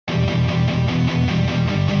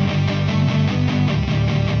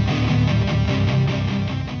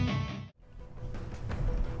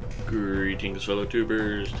Greetings, fellow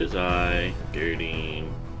tubers. 'Tis I,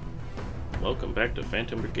 Gardine. Welcome back to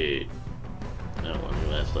Phantom Brigade. Now, when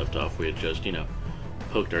we last left off, we had just,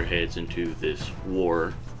 poked our heads into this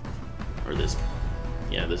war, or this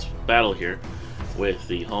battle here, with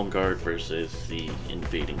the Home Guard versus the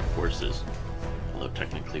invading forces. Although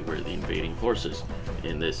technically we're the invading forces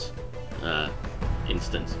in this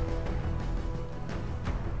instance.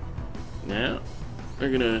 Now,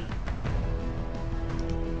 we're gonna...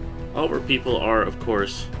 All of our people are, of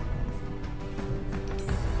course,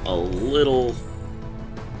 a little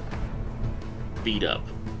beat up.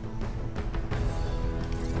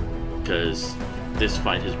 Because this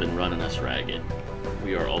fight has been running us ragged.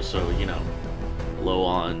 We are also, low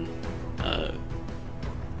on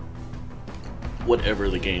whatever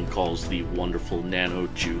the game calls the wonderful nano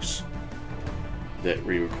juice that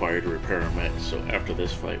we require to repair our mechs. So after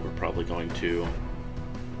this fight, we're probably going to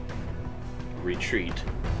retreat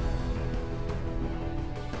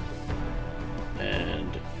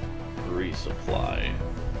and resupply,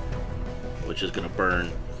 which is going to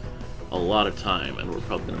burn a lot of time, and we're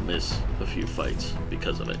probably going to miss a few fights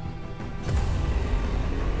because of it.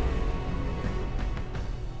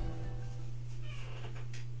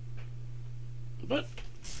 But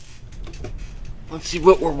let's see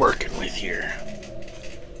what we're working with here.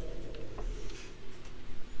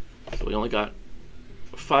 So we only got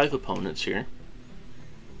 5 opponents here.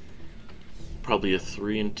 Probably a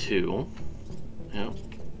 3 and 2. Yep.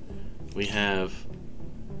 We have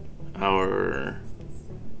our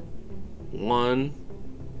 1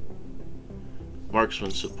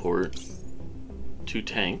 marksman support, 2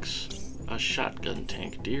 tanks, a shotgun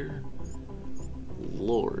tank, dear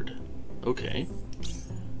Lord. Okay.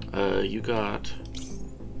 You got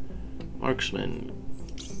marksman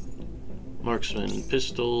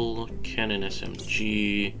pistol, cannon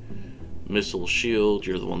SMG, missile shield,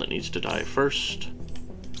 you're the one that needs to die first.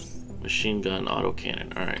 Machine gun,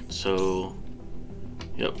 autocannon. Alright, so...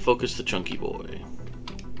 Yep, focus the chunky boy.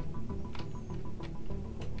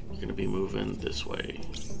 You're gonna be moving this way.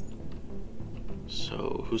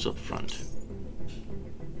 So, who's up front?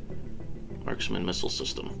 Marksman missile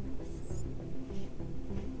system.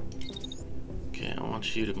 Okay, I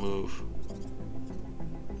want you to move...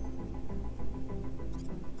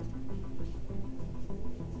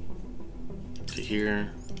 to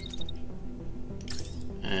here.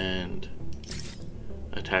 And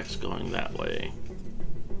attacks going that way.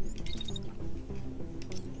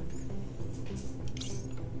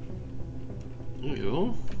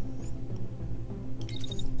 You.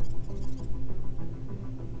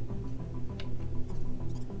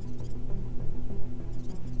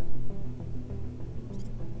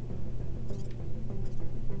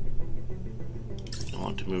 I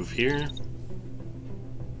want to move here.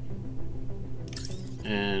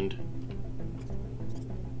 And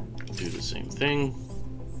do the same thing.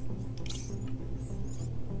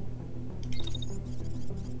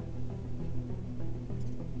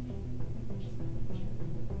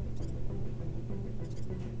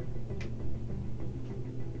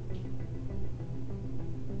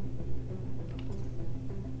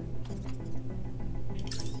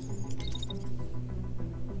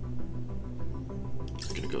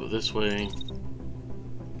 I'm gonna go this way.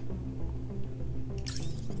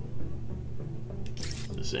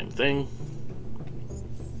 The same thing.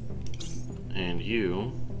 And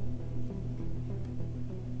you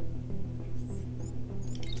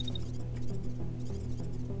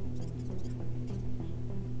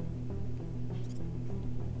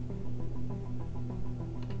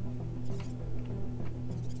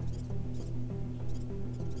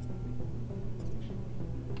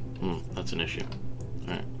that's an issue.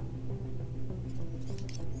 Alright.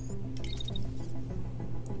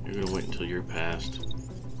 You're gonna wait until you're past.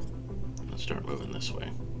 Let's start moving this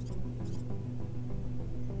way.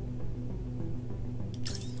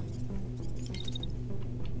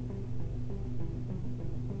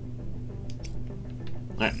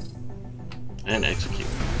 Alright. And execute.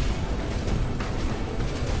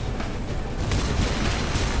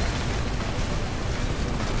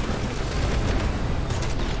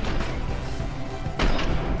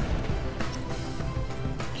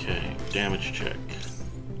 Okay, damage check.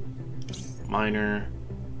 Minor.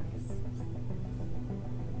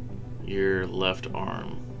 Your left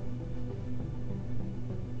arm.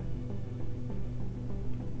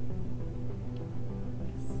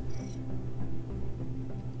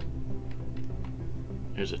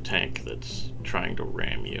 There's a tank that's trying to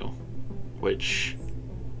ram you, which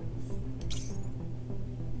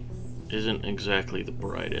isn't exactly the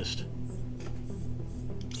brightest.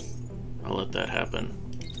 I'll let that happen.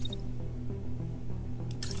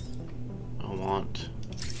 want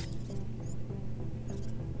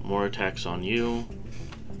more attacks on you.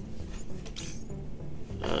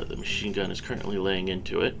 The machine gun is currently laying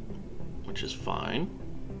into it, which is fine.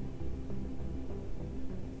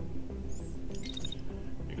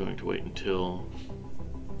 You're going to wait until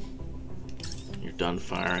you're done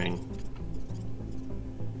firing.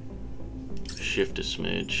 Shift a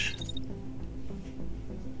smidge.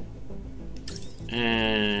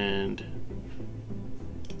 And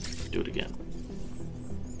do it again.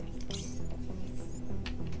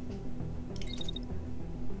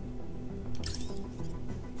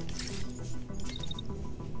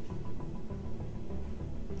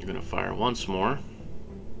 You're going to fire once more.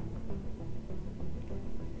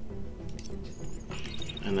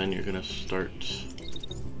 And then you're going to start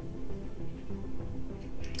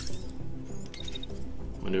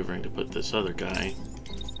maneuvering to put this other guy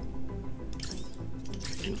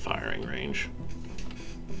in firing range.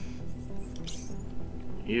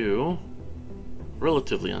 You,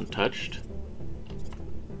 relatively untouched,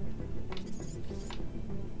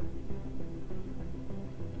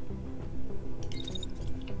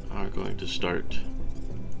 are going to start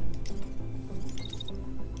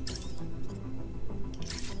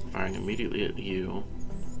firing immediately at you.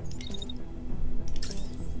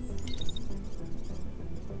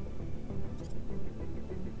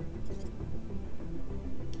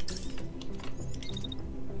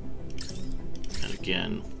 And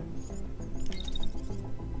again.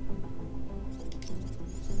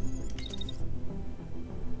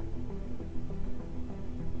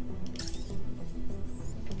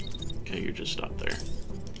 Okay, you just stop there.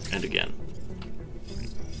 And again.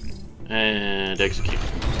 And execute.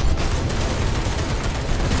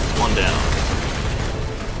 One down.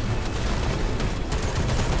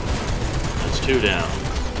 That's two down.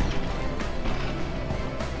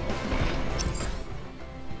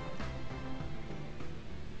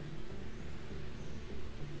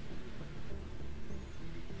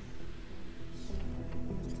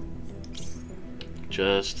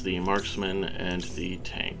 Just the marksmen and the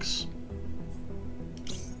tanks.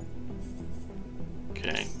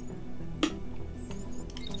 Okay.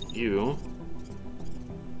 You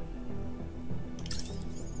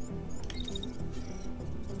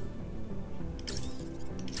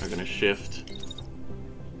are going to shift,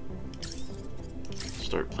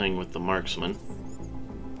 start playing with the marksman.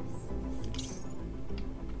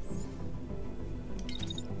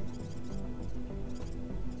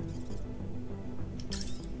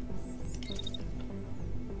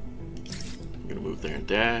 I'm going to move there and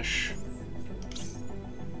dash.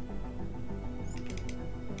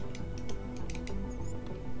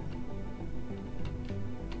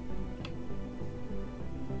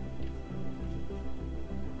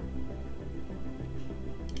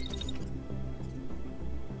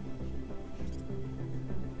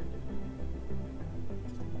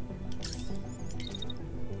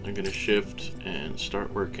 I'm going to shift and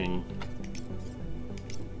start working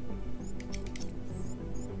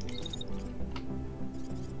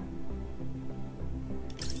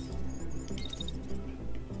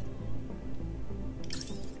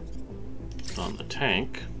on the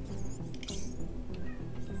tank.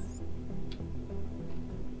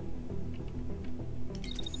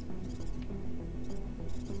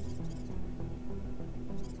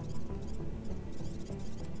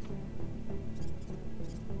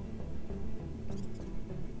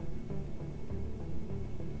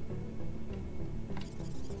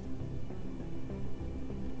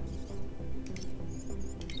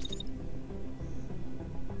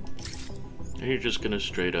 And you're just gonna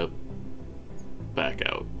straight up back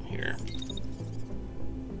out here.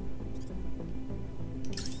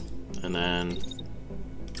 And then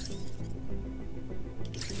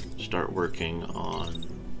start working on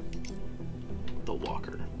the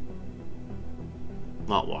walker.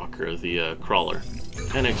 Not walker, the crawler.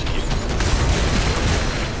 And execute.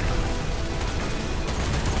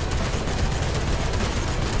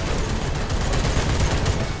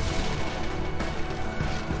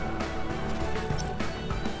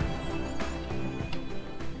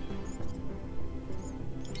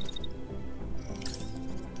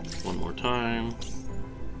 One more time.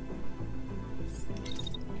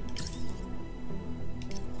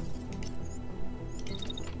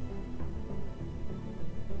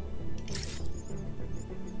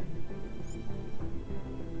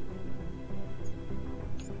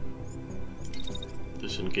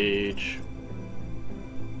 Disengage.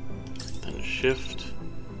 Then shift.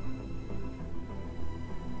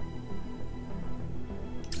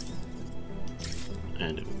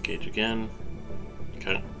 And engage again.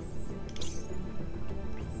 Okay.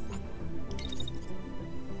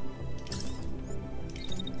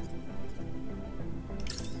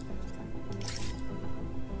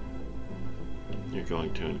 You're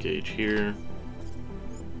going to engage here.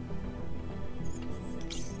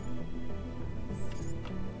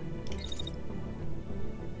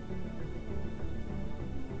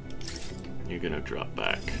 You're going to drop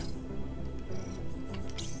back.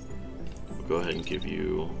 We'll go ahead and give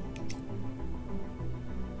you...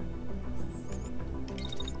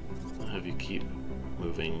 I'll have you keep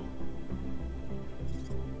moving.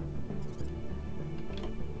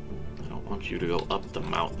 I don't want you to go up the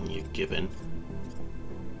mountain, you gibbon.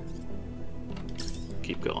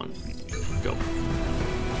 Keep going. Go.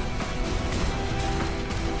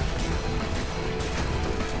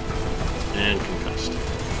 And concussed.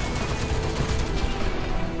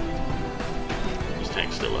 This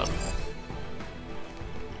tank's still up.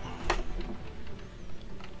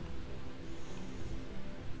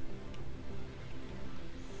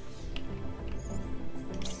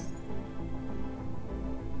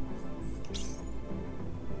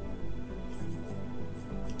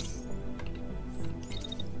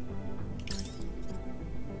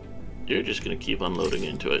 You're just gonna keep unloading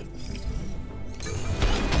into it.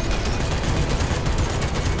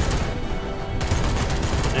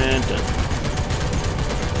 And done.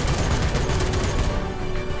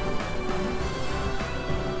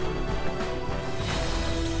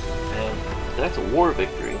 And that's a war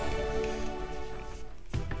victory.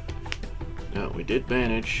 Now, we did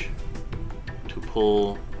manage to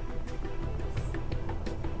pull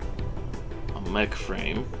a mech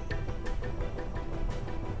frame.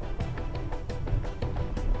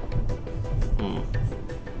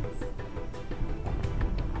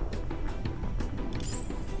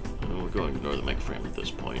 Going to ignore the mech frame at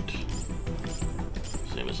this point.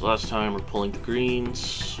 Same as last time, we're pulling the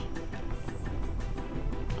greens.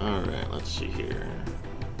 Alright, let's see here.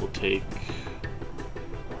 We'll take...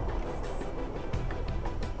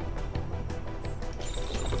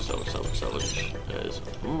 salvage as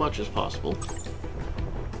much as possible.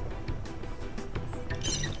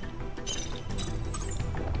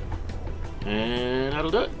 And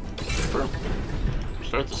that'll do it. Confirm.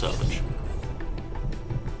 Start the salvage.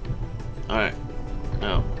 Alright,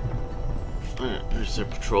 now, there's their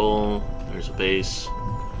patrol, there's a base.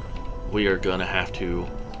 We are gonna have to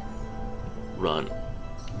run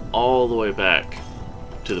all the way back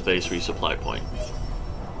to the base resupply point.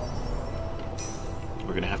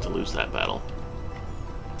 We're gonna have to lose that battle.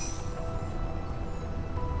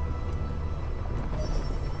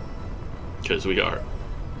 Because we are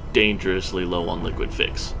dangerously low on liquid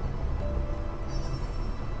fix.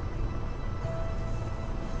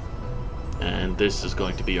 And this is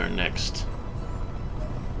going to be our next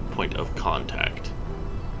point of contact.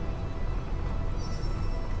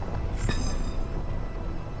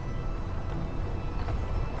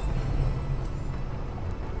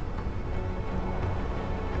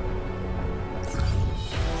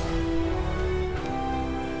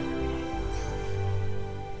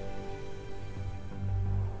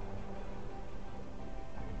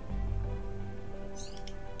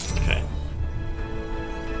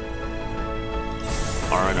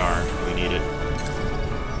 R&R, we need it.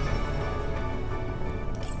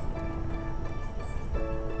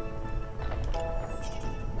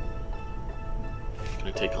 It's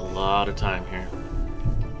gonna take a lot of time here.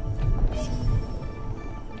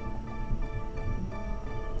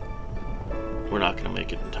 We're not gonna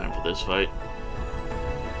make it in time for this fight.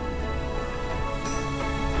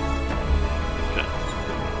 Okay.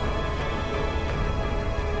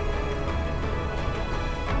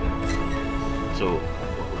 So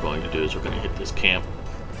what we're going to do is we're going to hit this camp.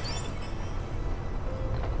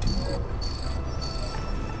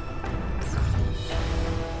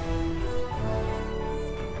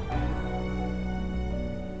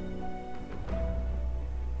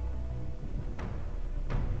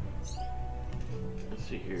 Let's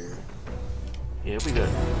see here. Yeah, we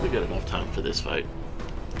got enough time for this fight.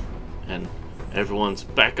 And everyone's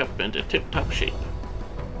back up into tip-top shape.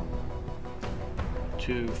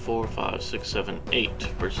 2, 4, 5, 6, 7, 8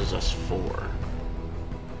 versus us 4.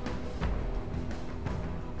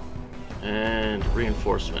 And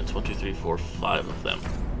reinforcements. 1, 2, 3, 4, 5 of them.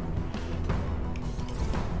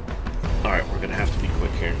 Alright, we're gonna have to be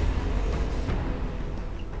quick here.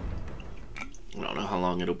 I don't know how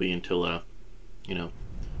long it'll be until, you know,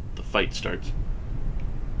 the fight starts.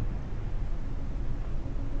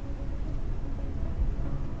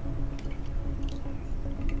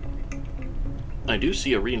 I do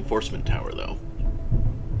see a reinforcement tower, though.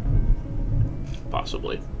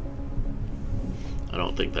 Possibly. I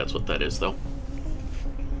don't think that's what that is, though.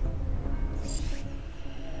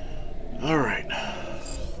 Alright.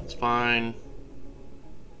 It's fine.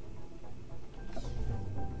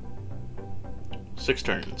 6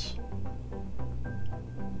 turns.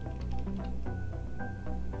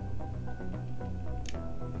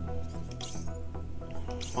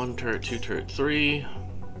 One turret, 2 turret, 3.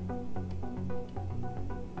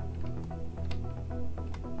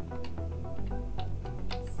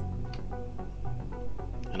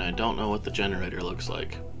 And I don't know what the generator looks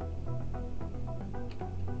like.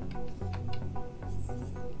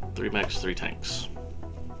 3 mechs, 3 tanks.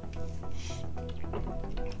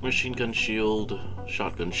 Machine gun shield,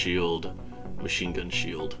 shotgun shield, machine gun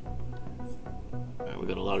shield. Alright, we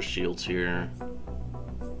got a lot of shields here.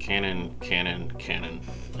 Cannon, cannon, cannon,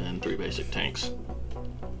 and 3 basic tanks.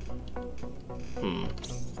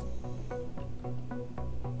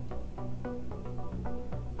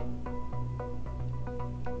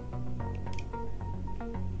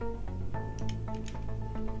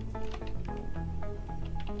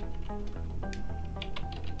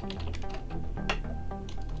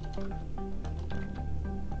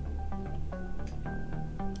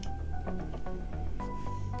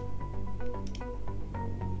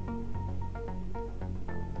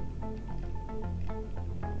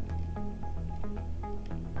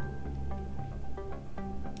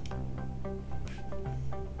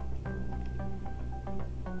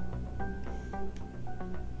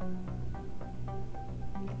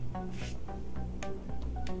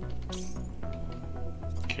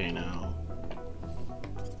 Okay, now,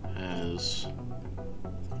 as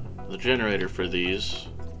the generator for these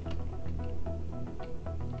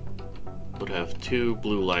would have 2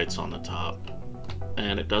 blue lights on the top,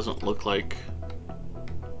 and it doesn't look like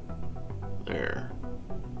there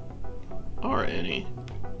are any,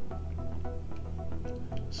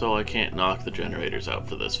 so I can't knock the generators out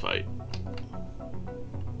for this fight.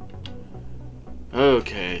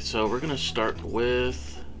 Okay, so we're gonna start with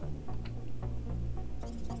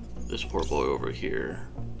this poor boy over here.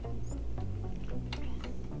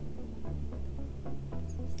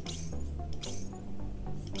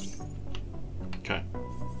 Okay.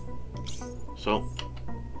 So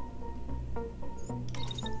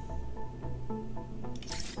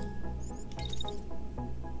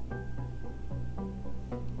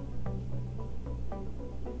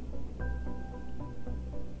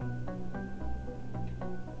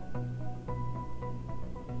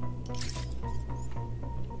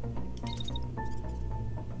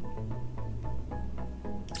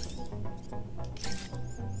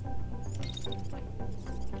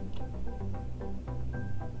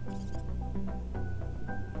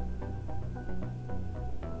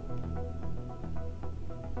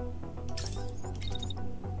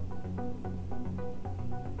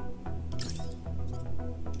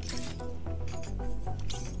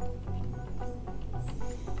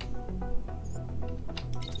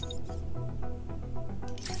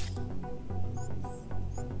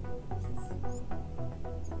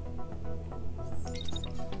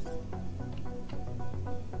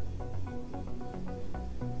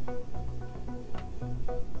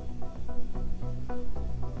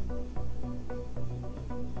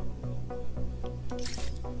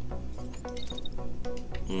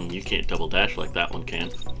you can't double dash like that one can.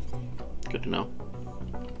 Good to know.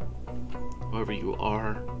 Whoever you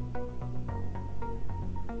are,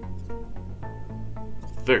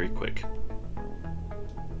 very quick.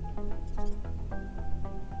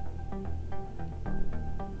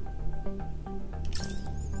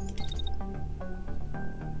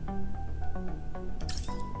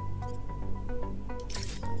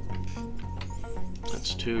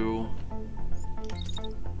 That's 2.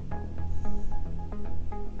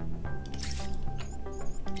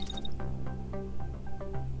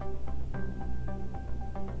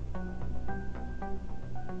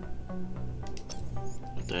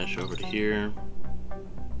 Dash over to here.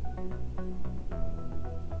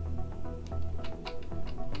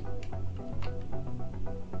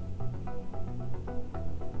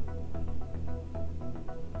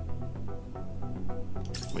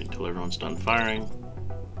 Wait until everyone's done firing.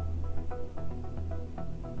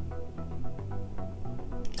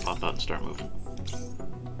 Pop out and start moving.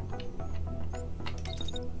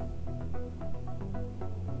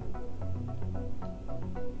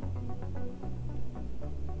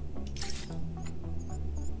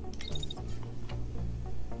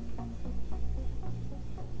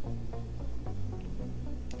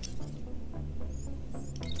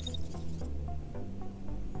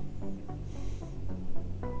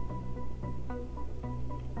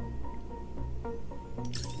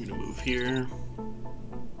 I'm gonna move here.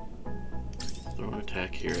 Throw an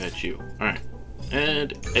attack here at you. Alright.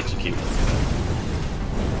 And execute.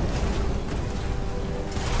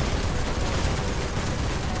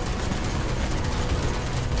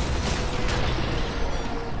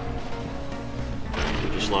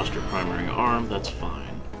 lost your primary arm, that's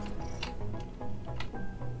fine.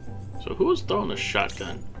 So who was throwing a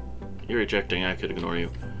shotgun? You're ejecting, I could ignore you.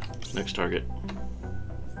 Next target.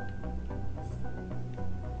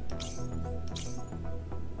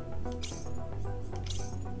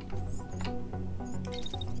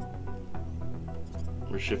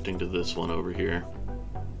 We're shifting to this one over here.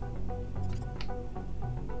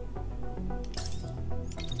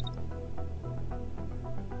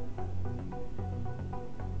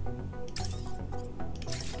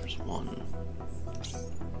 There's one.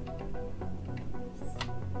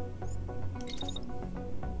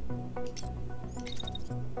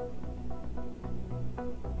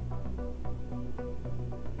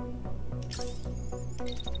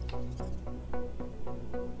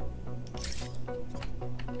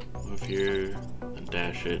 Move here, and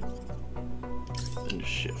dash it, then just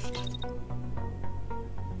shift.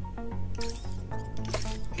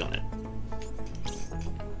 Got it.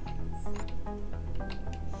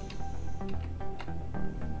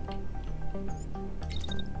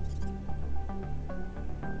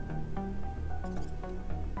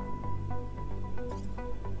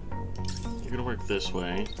 You're gonna work this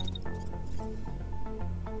way.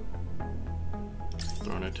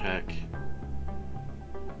 Throw an attack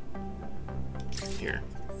here.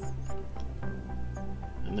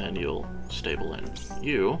 And then you'll stable in.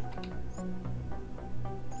 You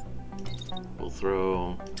will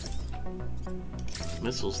throw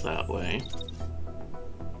missiles that way.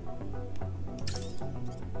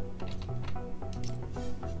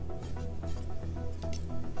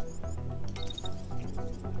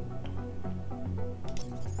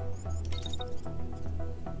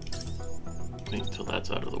 Wait until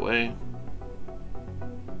that's out of the way.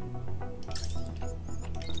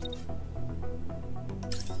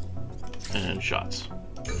 And shots.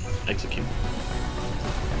 Execute.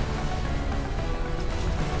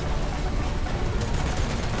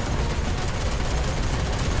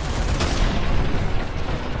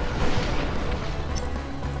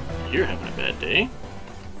 You're having a bad day.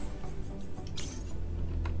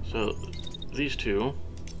 So, these two,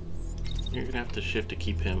 you're gonna have to shift to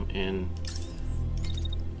keep him in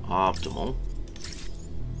optimal.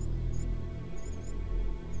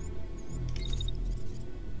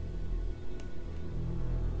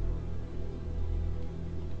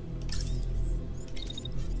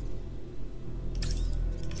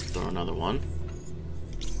 Throw another one.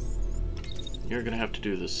 You're gonna have to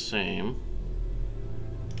do the same.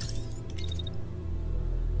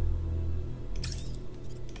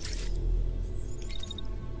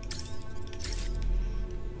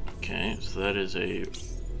 Okay, so that is a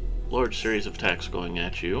large series of attacks going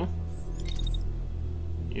at you.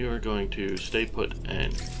 You are going to stay put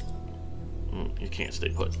and... you can't stay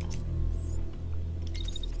put.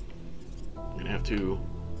 You're gonna have to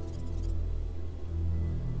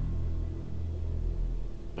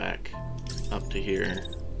back up to here.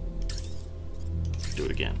 Do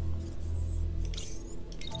it again.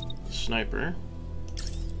 Sniper.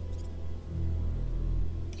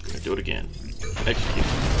 Gonna do it again. Execute.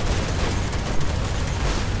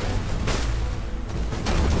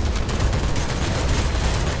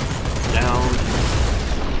 Down.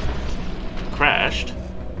 Crashed.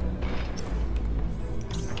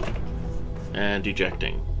 And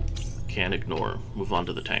ejecting. Can't ignore. Move on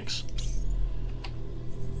to the tanks.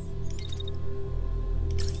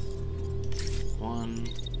 One.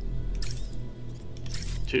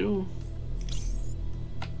 Two.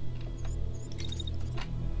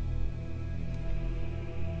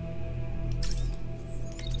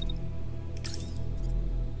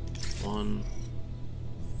 One.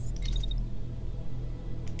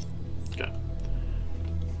 Okay.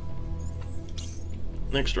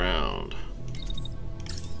 Next round.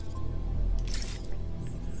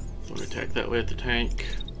 Want to attack that way at the tank.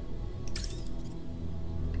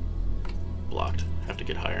 Blocked. Have to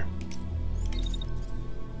get higher.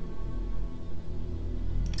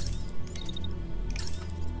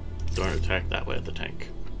 Don't attack that way at the tank.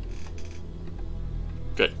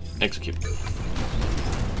 Good. Execute.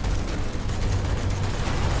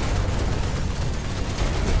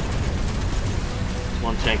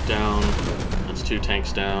 One tank down. That's two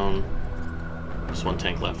tanks down. Just one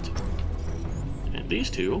tank left. And these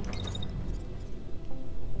two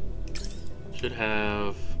should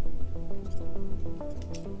have...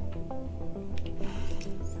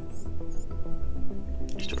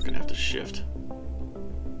 These two are gonna have to shift.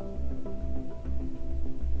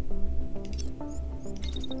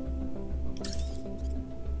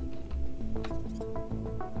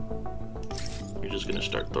 You're just gonna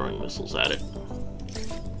start throwing missiles at it.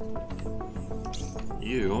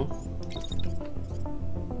 You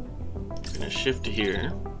Gonna shift to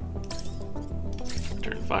here.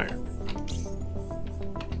 Turn fire.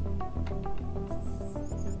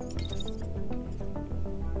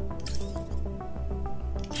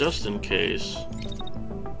 Just in case,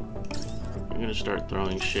 I'm gonna start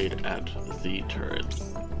throwing shade at the turret.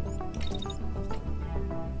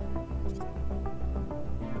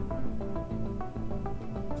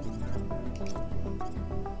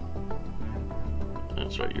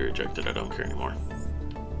 That's right, you're ejected. I don't care anymore.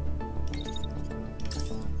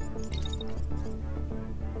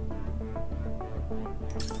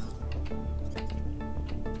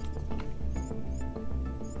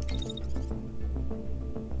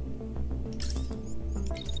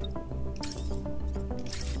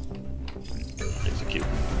 Execute.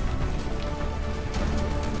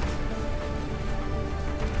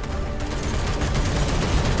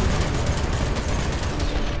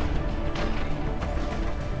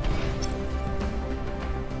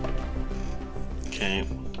 Okay,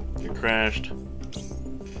 you're crashed.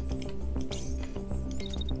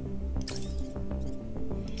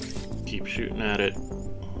 Keep shooting at it.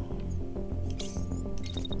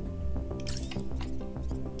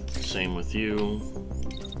 Same with you.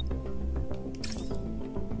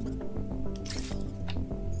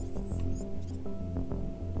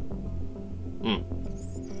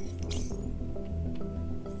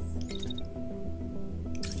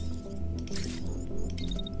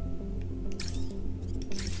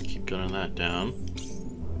 Keep gunning that down.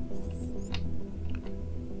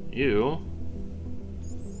 You.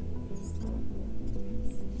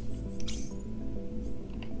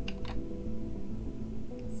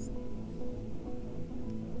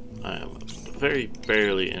 I am very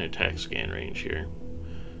barely in attack scan range here.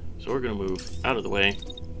 So we're going to move out of the way.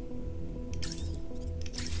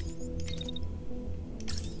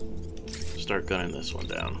 Start gunning this one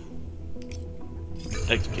down.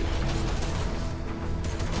 Execute.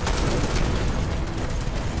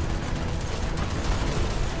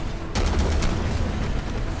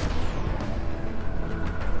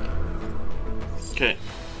 Okay.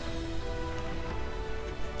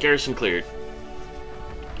 Garrison cleared.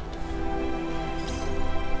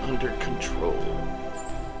 Under control.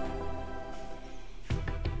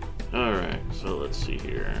 Alright, so let's see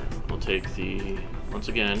here. We'll take the, once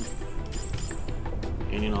again,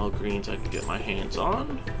 any and all greens I can get my hands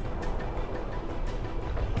on.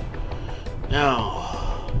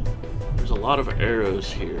 Now, there's a lot of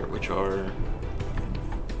arrows here, which are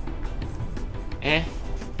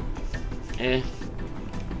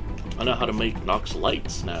I know how to make Nox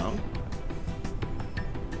lights now.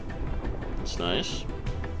 That's nice.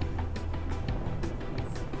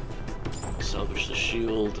 Salvage the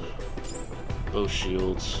shield. Both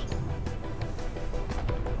shields.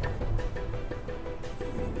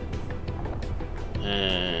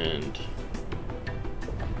 And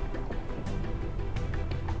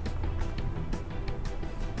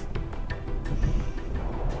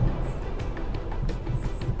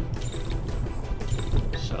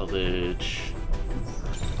salvage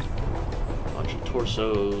a bunch of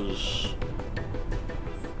torsos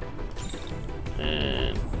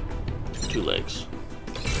and 2 legs.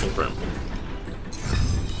 Confirm.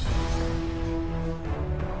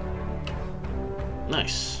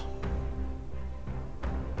 Nice.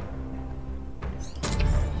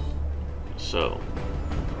 So,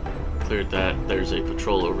 cleared that. There's a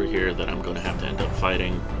patrol over here that I'm going to have to end up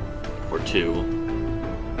fighting, or 2.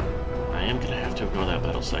 I am going to have to ignore that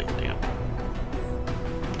battle site, damn.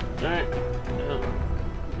 Alright,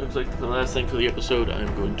 looks like the last thing for the episode,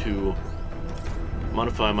 I'm going to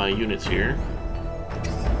modify my units here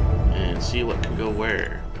and see what can go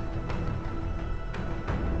where.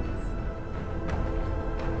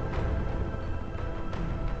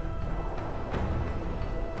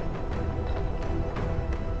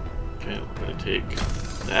 Okay, we're going to take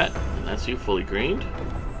that, and that's you fully greened.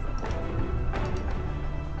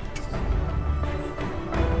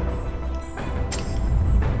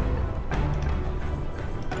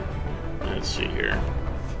 Let's see here.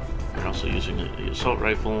 We're also using the assault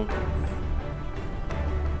rifle.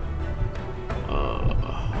 I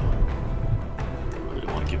really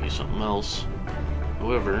don't want to give you something else.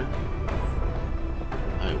 However,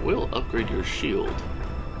 I will upgrade your shield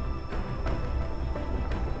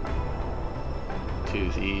to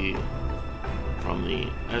the from the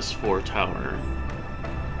S4 tower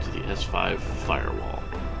to the S5 firewall.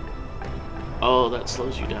 Oh, that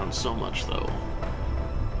slows you down so much though.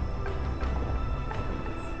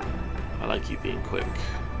 I like you being quick.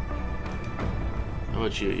 How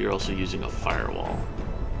about you? You're also using a firewall.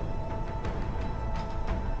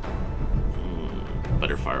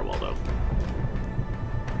 Better firewall though.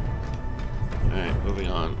 Alright, moving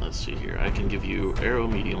on. Let's see here. I can give you arrow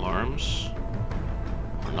medium arms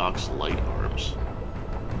or Nox light arms.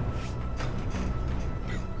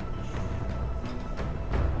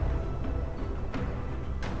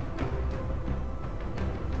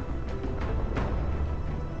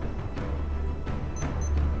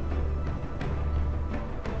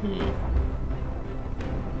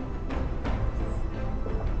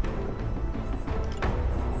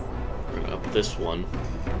 We're gonna up this one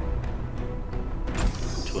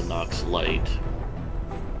to a Nox light,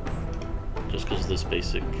 just because this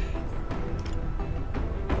basic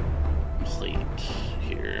plate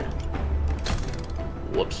here.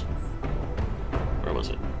 Whoops. Where was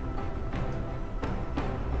it?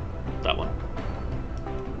 That one.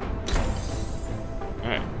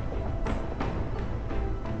 Alright.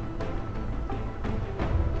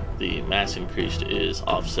 The mass increased is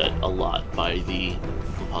offset a lot by the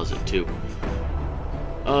composite too.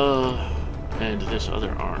 And this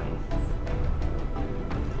other arm.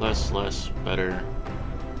 Less, better.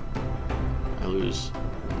 I lose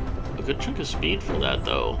a good chunk of speed for that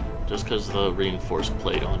though, just because of the reinforced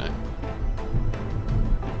plate on it.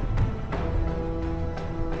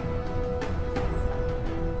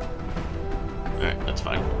 Alright, that's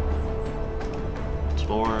fine. It's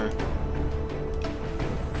more.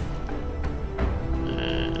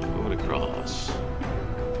 Across.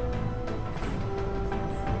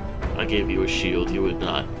 If I gave you a shield, you would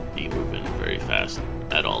not be moving very fast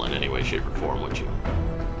at all in any way, shape, or form, would you?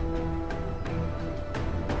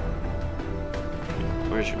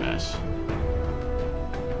 Where's your mass?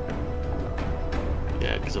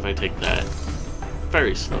 Yeah, because if I take that,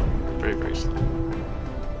 very slow. Very, very slow.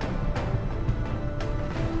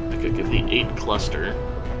 I could give the 8 cluster.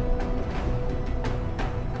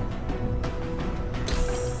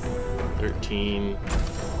 13,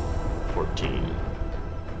 14.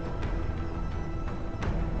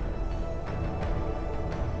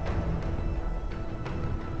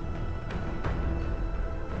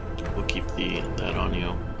 We'll keep that on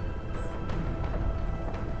you.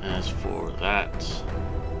 As for that,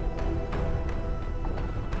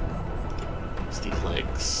 it's these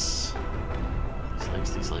legs.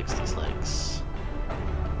 These legs.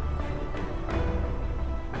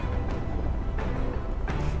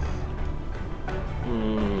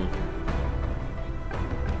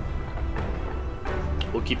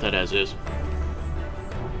 We'll keep that as is.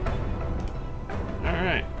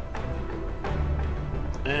 Alright.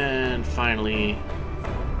 And finally,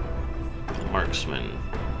 the marksman.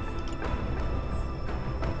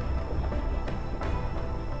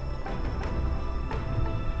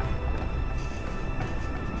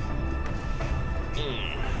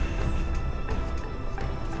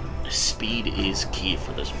 Speed is key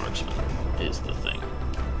for this marksman, is the thing.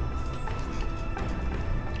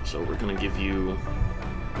 So we're gonna give you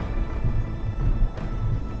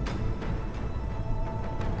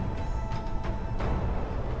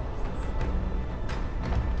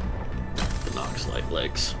the Nox light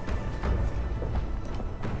legs.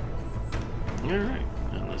 Alright,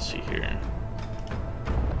 and let's see here.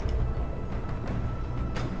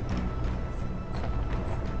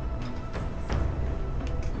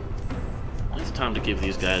 It's time to give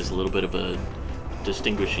these guys a little bit of a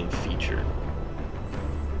distinguishing feature.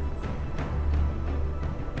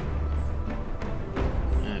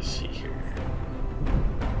 Let's see here.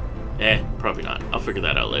 Probably not. I'll figure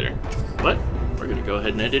that out later. But we're gonna go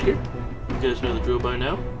ahead and end it here. You guys know the drill by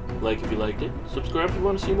now. Like if you liked it. Subscribe if you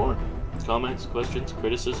want to see more. Comments, questions,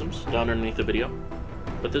 criticisms down underneath the video.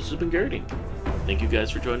 But this has been Garrity. Thank you guys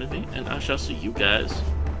for joining me, and I shall see you guys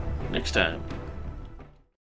next time.